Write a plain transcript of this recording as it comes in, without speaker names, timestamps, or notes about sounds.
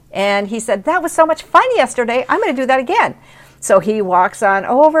And he said, that was so much fun yesterday, I'm going to do that again. So he walks on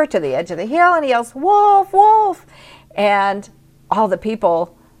over to the edge of the hill and he yells, wolf, wolf. And all the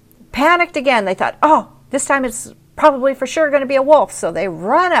people panicked again. They thought, oh, this time it's probably for sure going to be a wolf. So they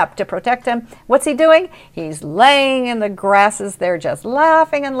run up to protect him. What's he doing? He's laying in the grasses there just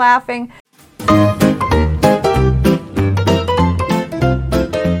laughing and laughing.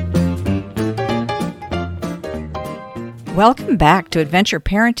 Welcome back to Adventure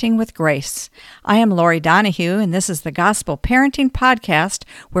Parenting with Grace. I am Laurie Donahue, and this is the Gospel Parenting Podcast,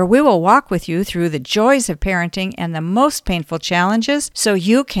 where we will walk with you through the joys of parenting and the most painful challenges so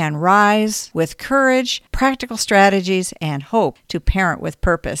you can rise with courage, practical strategies, and hope to parent with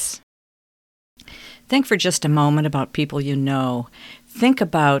purpose. Think for just a moment about people you know. Think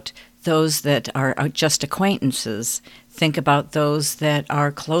about those that are just acquaintances. Think about those that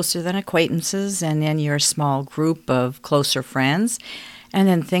are closer than acquaintances and in your small group of closer friends. And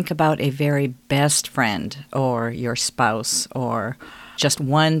then think about a very best friend or your spouse or just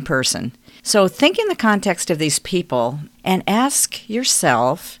one person. So think in the context of these people and ask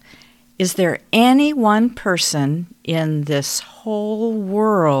yourself, is there any one person in this whole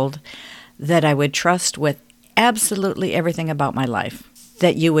world that I would trust with absolutely everything about my life?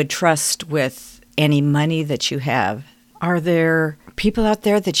 That you would trust with any money that you have? Are there people out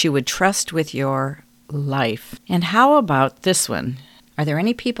there that you would trust with your life? And how about this one? Are there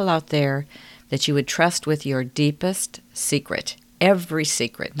any people out there that you would trust with your deepest secret? Every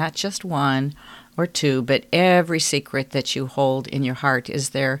secret, not just one or two, but every secret that you hold in your heart. Is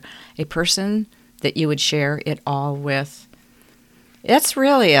there a person that you would share it all with? It's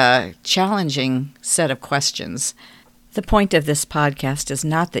really a challenging set of questions. The point of this podcast is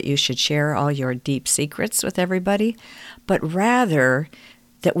not that you should share all your deep secrets with everybody, but rather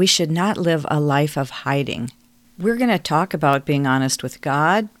that we should not live a life of hiding. We're going to talk about being honest with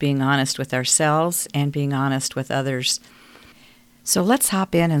God, being honest with ourselves, and being honest with others. So let's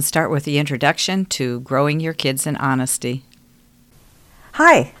hop in and start with the introduction to growing your kids in honesty.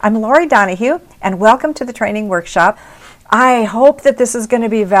 Hi, I'm Laurie Donahue, and welcome to the training workshop. I hope that this is going to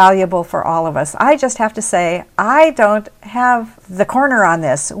be valuable for all of us. I just have to say, I don't have the corner on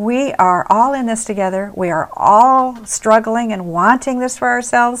this. We are all in this together. We are all struggling and wanting this for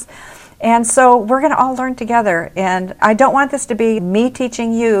ourselves. And so we're going to all learn together. And I don't want this to be me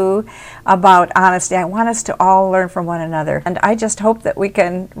teaching you about honesty. I want us to all learn from one another. And I just hope that we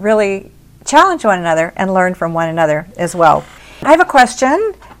can really challenge one another and learn from one another as well. I have a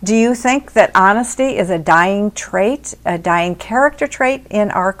question. Do you think that honesty is a dying trait, a dying character trait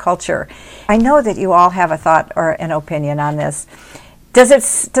in our culture? I know that you all have a thought or an opinion on this. Does it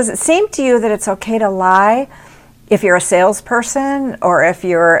seem to you that it's okay to lie if you're a salesperson or if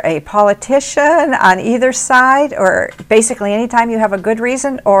you're a politician on either side, or basically anytime you have a good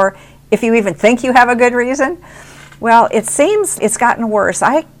reason, or if you even think you have a good reason? Well, it seems it's gotten worse.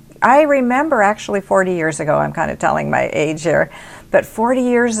 I remember actually 40 years ago, I'm kind of telling my age here, but 40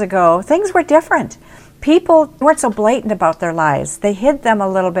 years ago, things were different. People weren't so blatant about their lies. They hid them a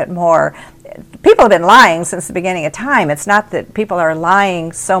little bit more. People have been lying since the beginning of time. It's not that people are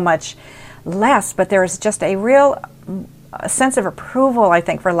lying so much less, but there's just a real sense of approval, I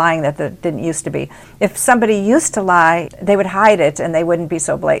think, for lying that didn't used to be. If somebody used to lie, they would hide it and they wouldn't be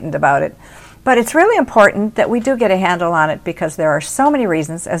so blatant about it. But it's really important that we do get a handle on it, because there are so many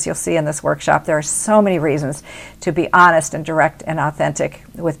reasons, as you'll see in this workshop, there are so many reasons to be honest and direct and authentic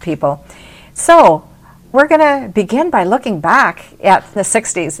with people. So we're going to begin by looking back at the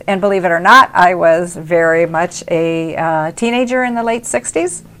 60s. And believe it or not, I was very much a teenager in the late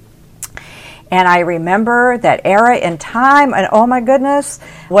 60s. And I remember that era in time, and oh my goodness,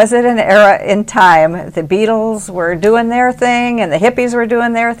 was it an era in time. The Beatles were doing their thing, and the hippies were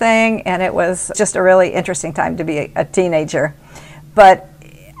doing their thing, and it was just a really interesting time to be a teenager. But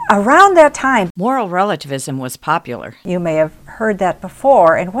around that time, moral relativism was popular. You may have heard that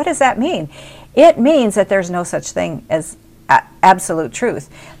before, and what does that mean? It means that there's no such thing as absolute truth,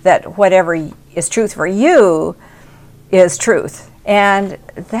 that whatever is truth for you is truth. And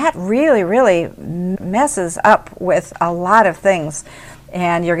that really, really messes up with a lot of things,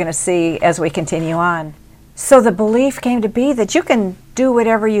 and you're going to see as we continue on. So the belief came to be that you can do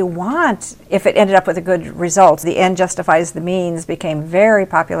whatever you want if it ended up with a good result. The end justifies the means became very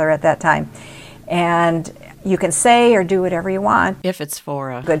popular at that time. And you can say or do whatever you want if it's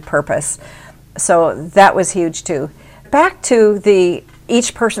for a good purpose. So that was huge too. Back to the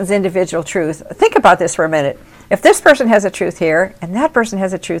each person's individual truth. Think about this for a minute. If this person has a truth here, and that person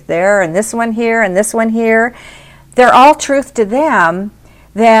has a truth there, and this one here, and this one here, they're all truth to them,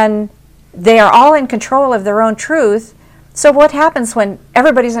 then they are all in control of their own truth, So what happens when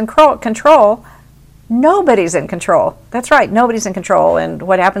everybody's in control? Nobody's in control. That's right, nobody's in control. And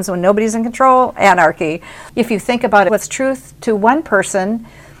what happens when nobody's in control? Anarchy. If you think about it, what's truth to one person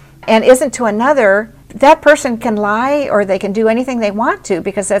and isn't to another, that person can lie or they can do anything they want to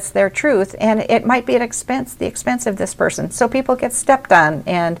because that's their truth, and it might be at the expense of this person. So people get stepped on,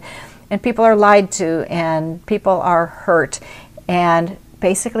 and people are lied to, and people are hurt. And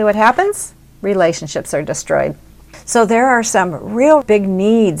basically what happens? Relationships are destroyed. So there are some real big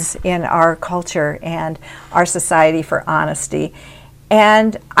needs in our culture and our society for honesty.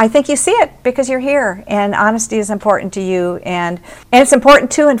 And I think you see it because you're here, and honesty is important to you, and it's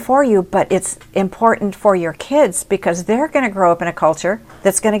important to and for you, but it's important for your kids because they're going to grow up in a culture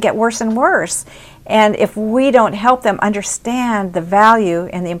that's going to get worse and worse. And if we don't help them understand the value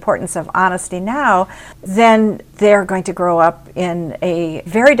and the importance of honesty now, then they're going to grow up in a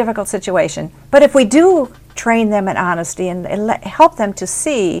very difficult situation. But if we do train them in honesty and help them to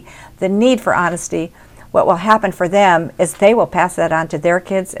see the need for honesty, what will happen for them is they will pass that on to their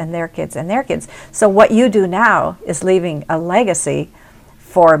kids and their kids and their kids. So what you do now is leaving a legacy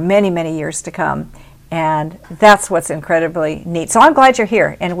for many, many years to come. And that's what's incredibly neat. So I'm glad you're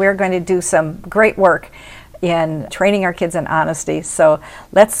here, and we're going to do some great work in training our kids in honesty. So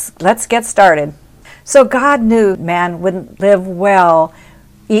let's get started. So God knew man wouldn't live well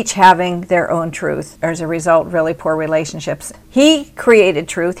each having their own truth. As a result, really poor relationships. He created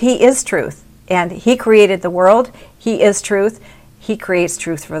truth. He is truth. And he created the world. He is truth. He creates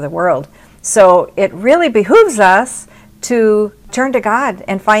truth for the world. So it really behooves us to turn to God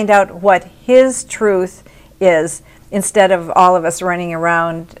and find out what his truth is instead of all of us running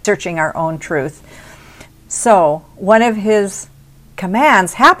around searching our own truth. So one of his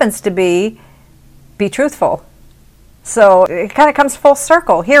commands happens to be truthful. So it kind of comes full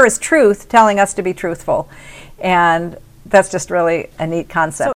circle. Here is truth telling us to be truthful. And that's just really a neat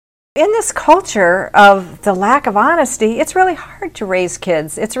concept. So in this culture of the lack of honesty, it's really hard to raise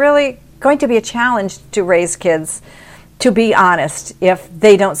kids. It's really going to be a challenge to raise kids to be honest if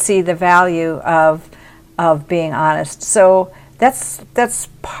they don't see the value of being honest. So that's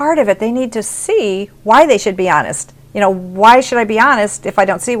part of it. They need to see why they should be honest. Why should I be honest if I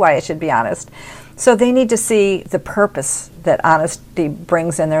don't see why I should be honest? So they need to see the purpose that honesty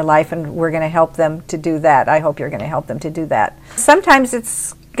brings in their life, and we're going to help them to do that. I hope you're going to help them to do that. Sometimes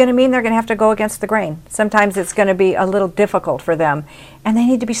it's going to mean they're going to have to go against the grain. Sometimes it's going to be a little difficult for them, and they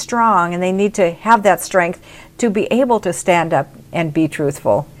need to be strong, and they need to have that strength to be able to stand up and be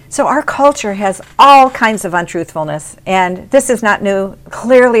truthful. So our culture has all kinds of untruthfulness, and this is not new.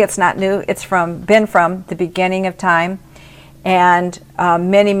 Clearly it's not new. It's been from the beginning of time. And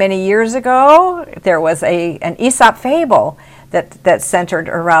many, many years ago, there was an Aesop fable that centered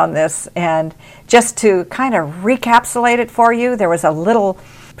around this. And just to kind of recapsulate it for you, there was a little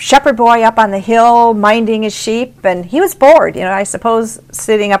shepherd boy up on the hill minding his sheep, and he was bored. I suppose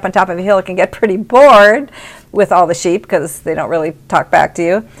sitting up on top of a hill can get pretty bored with all the sheep because they don't really talk back to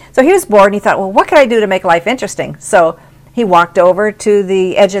you. So he was bored, and he thought, well, what can I do to make life interesting? So he walked over to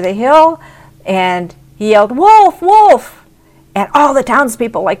the edge of the hill, and he yelled, "Wolf, wolf!" And all the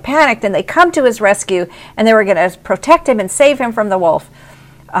townspeople panicked, and they come to his rescue, and they were going to protect him and save him from the wolf.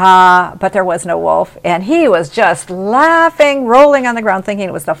 But there was no wolf, and he was just laughing, rolling on the ground, thinking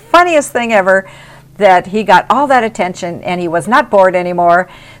it was the funniest thing ever that he got all that attention, and he was not bored anymore.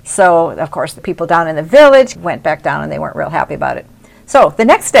 So, of course, the people down in the village went back down, and they weren't real happy about it. So the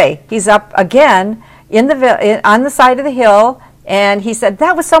next day, he's up again on the side of the hill, and he said,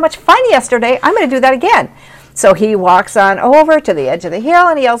 "That was so much fun yesterday, I'm going to do that again." So he walks on over to the edge of the hill,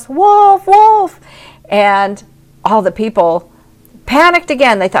 and he yells, "Wolf, wolf!" And all the people panicked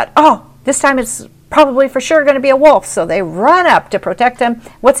again. They thought, oh, this time it's probably for sure going to be a wolf. So they run up to protect him.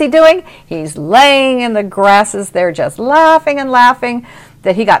 What's he doing? He's laying in the grasses. They're just laughing and laughing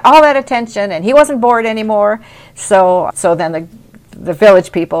that he got all that attention and he wasn't bored anymore. So then the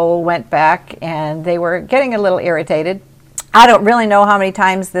village people went back, and they were getting a little irritated. I don't really know how many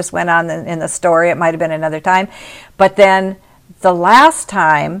times this went on in the story. It might have been another time. But then the last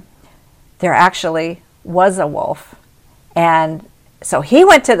time, there actually was a wolf. And so he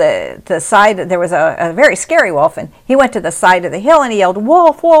went to the side. There was a very scary wolf, and he went to the side of the hill, and he yelled,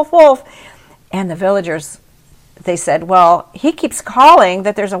 "Wolf, wolf, wolf!" And the villagers, they said, "Well, he keeps calling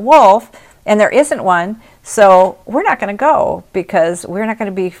that there's a wolf, and there isn't one, so we're not going to go because we're not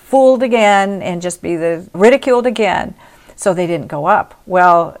going to be fooled again and just be ridiculed again." So they didn't go up.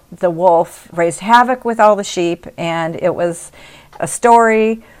 Well, the wolf raised havoc with all the sheep, and it was a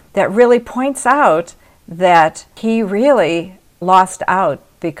story that really points out that he really lost out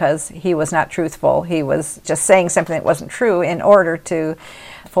because he was not truthful. He was just saying something that wasn't true in order to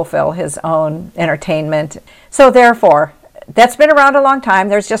fulfill his own entertainment. So therefore, that's been around a long time.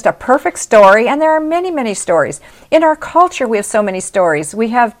 There's just a perfect story, and there are many, many stories. In our culture, we have so many stories. We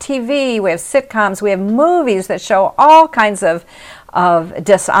have TV, we have sitcoms, we have movies that show all kinds of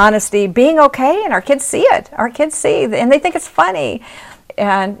dishonesty being okay, and our kids see it. Our kids see, and they think it's funny.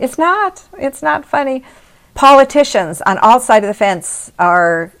 And it's not funny. Politicians on all sides of the fence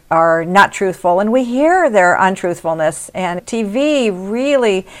are not truthful, and we hear their untruthfulness, and TV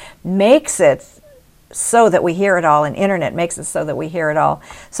really makes it so that we hear it all, and internet makes it so that we hear it all.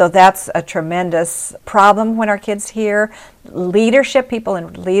 So that's a tremendous problem when our kids hear leadership, people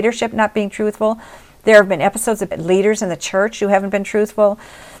in leadership not being truthful. There have been episodes of leaders in the church who haven't been truthful.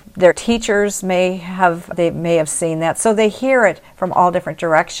 Their teachers may have seen that. So they hear it from all different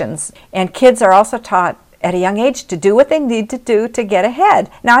directions. And kids are also taught at a young age to do what they need to do to get ahead.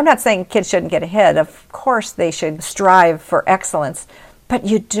 Now, I'm not saying kids shouldn't get ahead. Of course, they should strive for excellence. But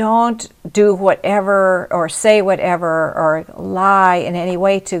you don't do whatever or say whatever or lie in any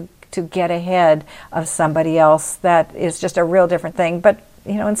way to get ahead of somebody else. That is just a real different thing. But,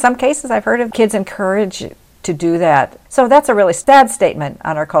 in some cases, I've heard of kids encouraged to do that. So that's a really sad statement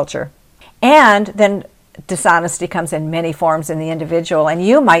on our culture. And then dishonesty comes in many forms in the individual. And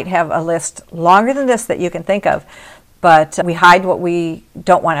you might have a list longer than this that you can think of. But we hide what we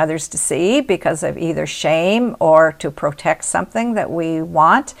don't want others to see because of either shame or to protect something that we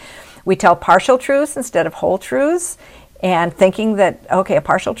want. We tell partial truths instead of whole truths, and thinking that, okay, a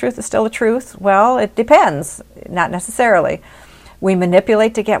partial truth is still a truth. Well, it depends, not necessarily. We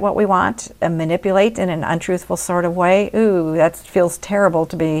manipulate to get what we want, and manipulate in an untruthful sort of way. Ooh, that feels terrible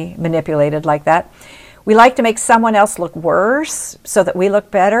to be manipulated like that. We like to make someone else look worse so that we look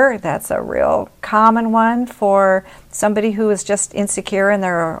better. That's a real common one for somebody who is just insecure in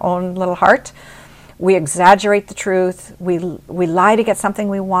their own little heart. We exaggerate the truth. We lie to get something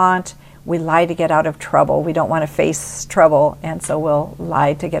we want. We lie to get out of trouble. We don't want to face trouble, and so we'll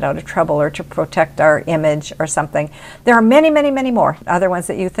lie to get out of trouble or to protect our image or something. There are many, many, many more. Other ones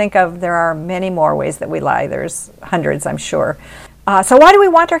that you think of, there are many more ways that we lie. There's hundreds, I'm sure. So why do we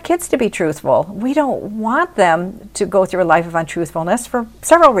want our kids to be truthful? We don't want them to go through a life of untruthfulness for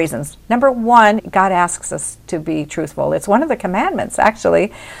several reasons. Number one, God asks us to be truthful. It's one of the commandments,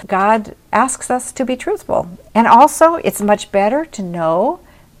 actually. God asks us to be truthful. And also, it's much better to know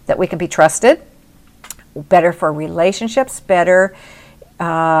that we can be trusted, better for relationships, better.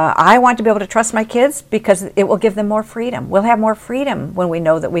 I want to be able to trust my kids because it will give them more freedom. We'll have more freedom when we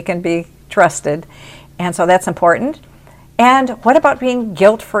know that we can be trusted. And so that's important. And what about being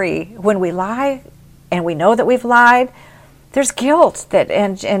guilt-free? When we lie and we know that we've lied, there's guilt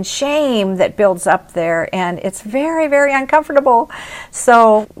and shame that builds up there, and it's very, very uncomfortable.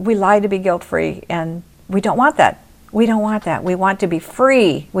 So we lie to be guilt-free, and we don't want that. We don't want that. We want to be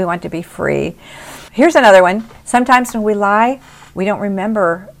free. We want to be free. Here's another one. Sometimes when we lie, we don't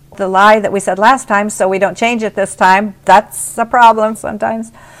remember the lie that we said last time, so we don't change it this time. That's a problem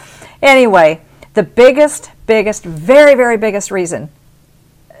sometimes. Anyway, the biggest, very, very biggest reason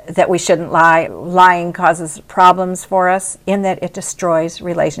that we shouldn't lie. Lying causes problems for us in that it destroys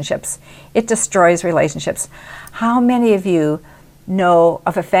relationships. It destroys relationships. How many of you know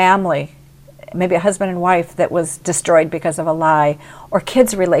of a family, maybe a husband and wife, that was destroyed because of a lie, or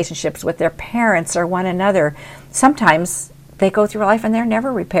kids' relationships with their parents or one another? Sometimes they go through life and they're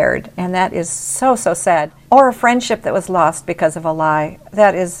never repaired, and that is so, so sad. Or a friendship that was lost because of a lie.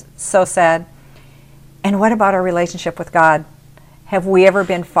 That is so sad. And what about our relationship with God? Have we ever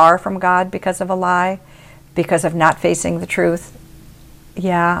been far from God because of a lie? Because of not facing the truth?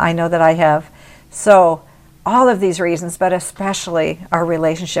 Yeah, I know that I have. So all of these reasons, but especially our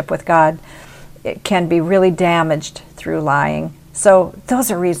relationship with God, it can be really damaged through lying. So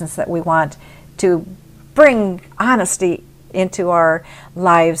those are reasons that we want to bring honesty into our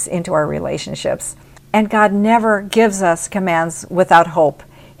lives, into our relationships. And God never gives us commands without hope.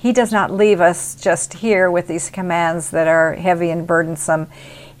 He does not leave us just here with these commands that are heavy and burdensome.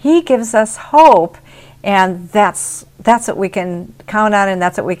 He gives us hope, and that's what we can count on, and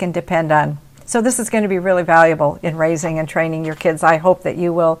that's what we can depend on. So this is going to be really valuable in raising and training your kids. I hope that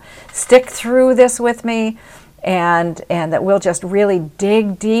you will stick through this with me, and that we'll just really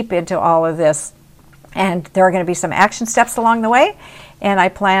dig deep into all of this. And there are going to be some action steps along the way, and I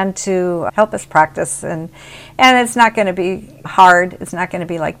plan to help us practice. And it's not going to be hard. It's not going to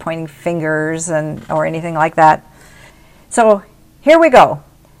be like pointing fingers or anything like that. So here we go.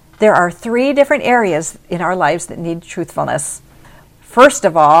 There are 3 different areas in our lives that need truthfulness. First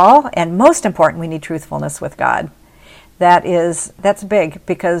of all, and most important, we need truthfulness with God. that's big,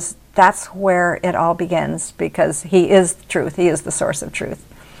 because that's where it all begins, because He is truth. He is the source of truth.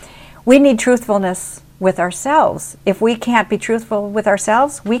 We need truthfulness with ourselves. If we can't be truthful with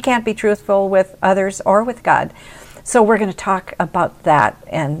ourselves, we can't be truthful with others or with God. So we're going to talk about that,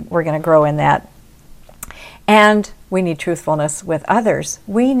 and we're going to grow in that. And we need truthfulness with others.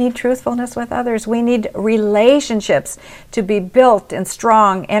 We need truthfulness with others. We need relationships to be built and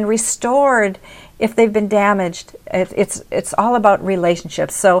strong and restored if they've been damaged. It's all about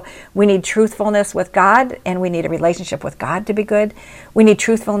relationships. So we need truthfulness with God, and we need a relationship with God to be good. We need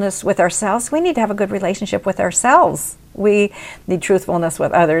truthfulness with ourselves. We need to have a good relationship with ourselves. We need truthfulness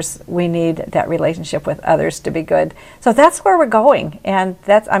with others. We need that relationship with others to be good. So that's where we're going, and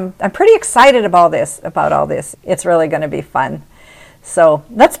I'm pretty excited about all this. It's really going to be fun. So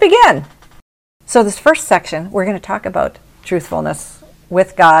let's begin. So this first section, we're going to talk about truthfulness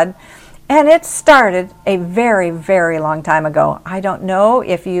with God. And it started a very, very long time ago. I don't know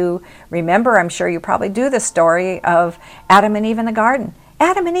if you remember, I'm sure you probably do, the story of Adam and Eve in the garden.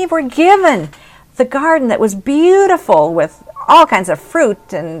 Adam and Eve were given the garden that was beautiful with all kinds of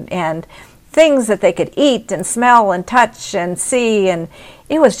fruit and things that they could eat and smell and touch and see. And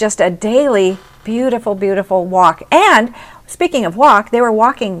it was just a daily, beautiful, beautiful walk. And speaking of walk, they were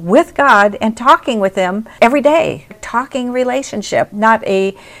walking with God and talking with Him every day. Talking relationship, not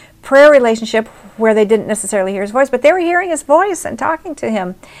a prayer relationship where they didn't necessarily hear His voice, but they were hearing His voice and talking to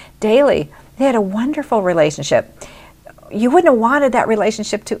Him daily. They had a wonderful relationship. You wouldn't have wanted that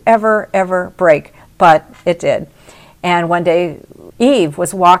relationship to ever break, but it did. And one day Eve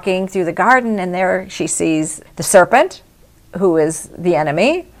was walking through the garden, and there she sees the serpent, who is the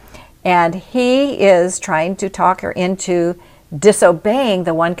enemy, and he is trying to talk her into disobeying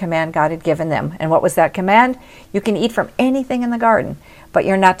the one command God had given them. And what was that command? You can eat from anything in the garden, but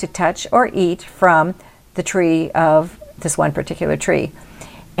you're not to touch or eat from the tree of this one particular tree.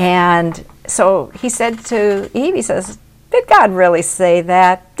 And so he said to Eve, he says, did God really say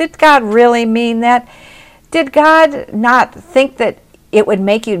that? Did God really mean that? Did God not think that it would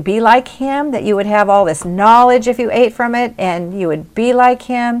make you be like Him, that you would have all this knowledge if you ate from it and you would be like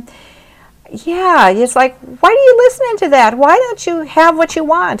Him? Yeah, it's like, why are you listening to that? Why don't you have what you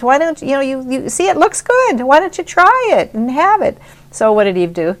want? Why don't you see it looks good? Why don't you try it and have it? So what did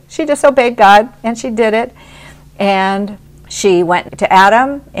Eve do? She disobeyed God, and she did it. And she went to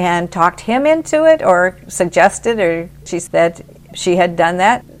Adam and talked him into it, or suggested, or she said she had done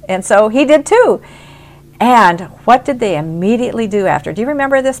that. And so he did too. And what did they immediately do after? Do you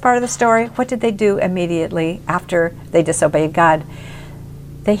remember this part of the story? What did they do immediately after they disobeyed God?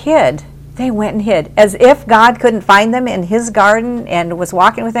 They hid. They went and hid, as if God couldn't find them in His garden and was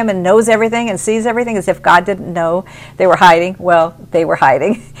walking with them and knows everything and sees everything, as if God didn't know they were hiding. Well, they were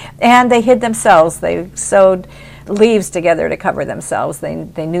hiding. And they hid themselves. They sewed leaves together to cover themselves. They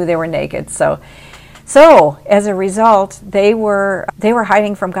knew they were naked. So as a result, they were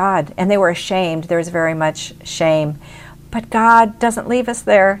hiding from God, and they were ashamed. There was very much shame. But God doesn't leave us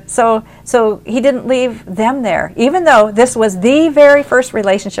there. So He didn't leave them there. Even though this was the very first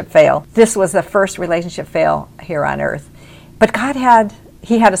relationship fail. This was the first relationship fail here on earth. But God had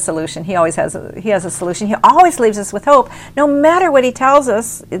a solution. He always has He has a solution. He always leaves us with hope. No matter what He tells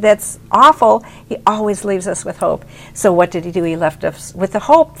us that's awful, He always leaves us with hope. So what did He do? He left us with the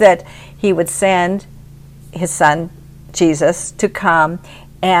hope that He would send His Son, Jesus, to come,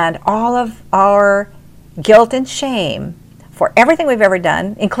 and all of our guilt and shame for everything we've ever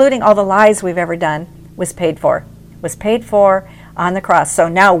done, including all the lies we've ever done, was paid for on the cross. So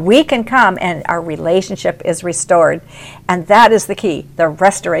now we can come, and our relationship is restored. And that is the key, the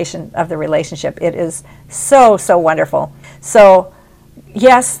restoration of the relationship. It is so, so wonderful. So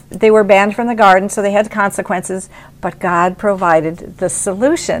yes, they were banned from the garden, so they had consequences, but God provided the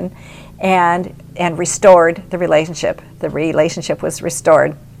solution and restored the relationship. The relationship was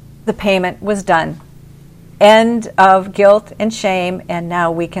restored. The payment was done. End of guilt and shame, and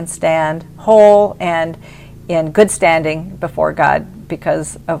now we can stand whole and in good standing before God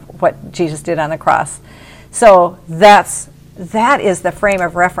because of what Jesus did on the cross. So that is the frame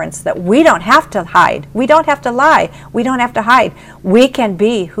of reference, that we don't have to hide. We don't have to lie. We don't have to hide. We can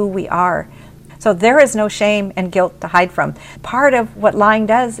be who we are. So there is no shame and guilt to hide from. Part of what lying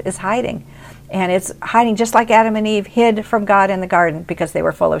does is hiding. And it's hiding just like Adam and Eve hid from God in the garden because they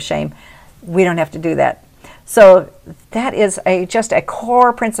were full of shame. We don't have to do that. So that is just a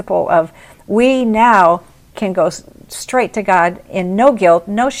core principle of we now can go straight to God in no guilt,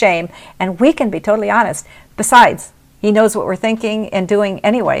 no shame, and we can be totally honest. Besides, He knows what we're thinking and doing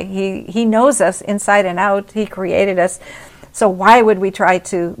anyway. He knows us inside and out. He created us. So why would we try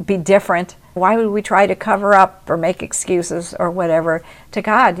to be different? Why would we try to cover up or make excuses or whatever to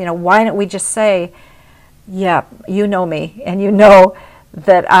God? Why don't we just say, yeah, you know me, and you know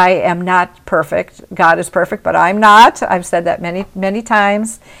that I am not perfect. God is perfect, but I'm not. I've said that many, many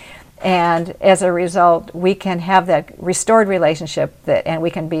times. And as a result, we can have that restored relationship and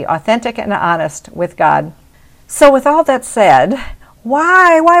we can be authentic and honest with God. So with all that said,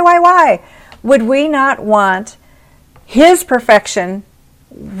 why would we not want His perfection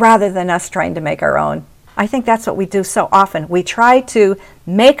rather than us trying to make our own? I think that's what we do so often. We try to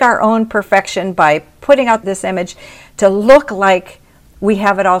make our own perfection by putting out this image to look like we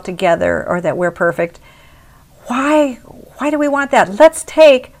have it all together or that we're perfect. Why do we want that? Let's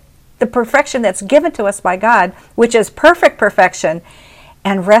take the perfection that's given to us by God, which is perfect perfection,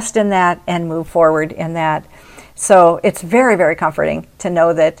 and rest in that and move forward in that. So it's very, very comforting to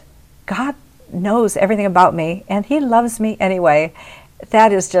know that God knows everything about me and He loves me anyway.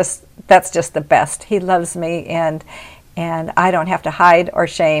 That's just the best. He loves me and I don't have to hide or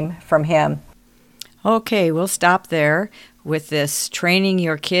shame from Him. Okay, we'll stop there with this Training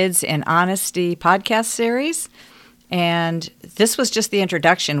Your Kids in Honesty podcast series. And this was just the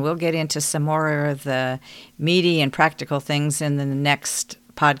introduction. We'll get into some more of the meaty and practical things in the next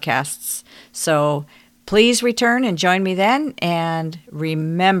podcasts. So please return and join me then. And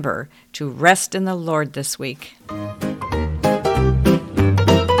remember to rest in the Lord this week.